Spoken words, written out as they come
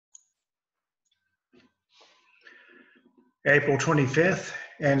April 25th,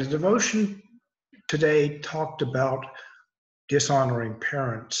 and the devotion today talked about dishonoring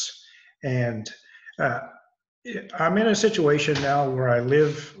parents. And uh, I'm in a situation now where I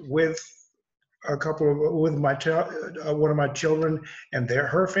live with one of my children and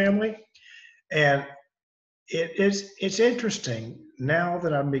her family, and it's interesting now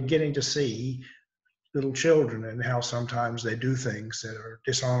that I'm beginning to see little children and how sometimes they do things that are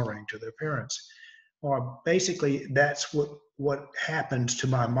dishonoring to their parents. Well, basically, that's what happens to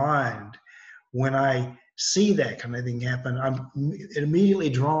my mind when I see that kind of thing happen. I'm immediately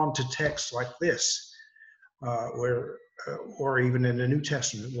drawn to texts like this, or even in the New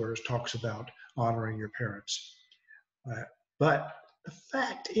Testament, where it talks about honoring your parents. But the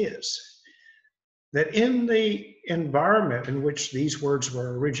fact is that in the environment in which these words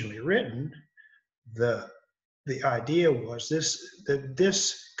were originally written, the idea was that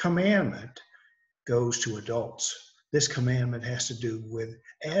this commandment goes to adults. This commandment has to do with,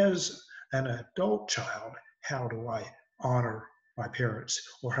 as an adult child, how do I honor my parents,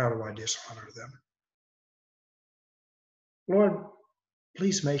 or how do I dishonor them? Lord,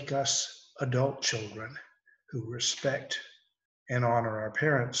 please make us adult children who respect and honor our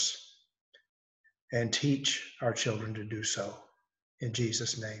parents and teach our children to do so. In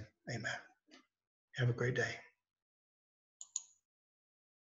Jesus' name, amen. Have a great day.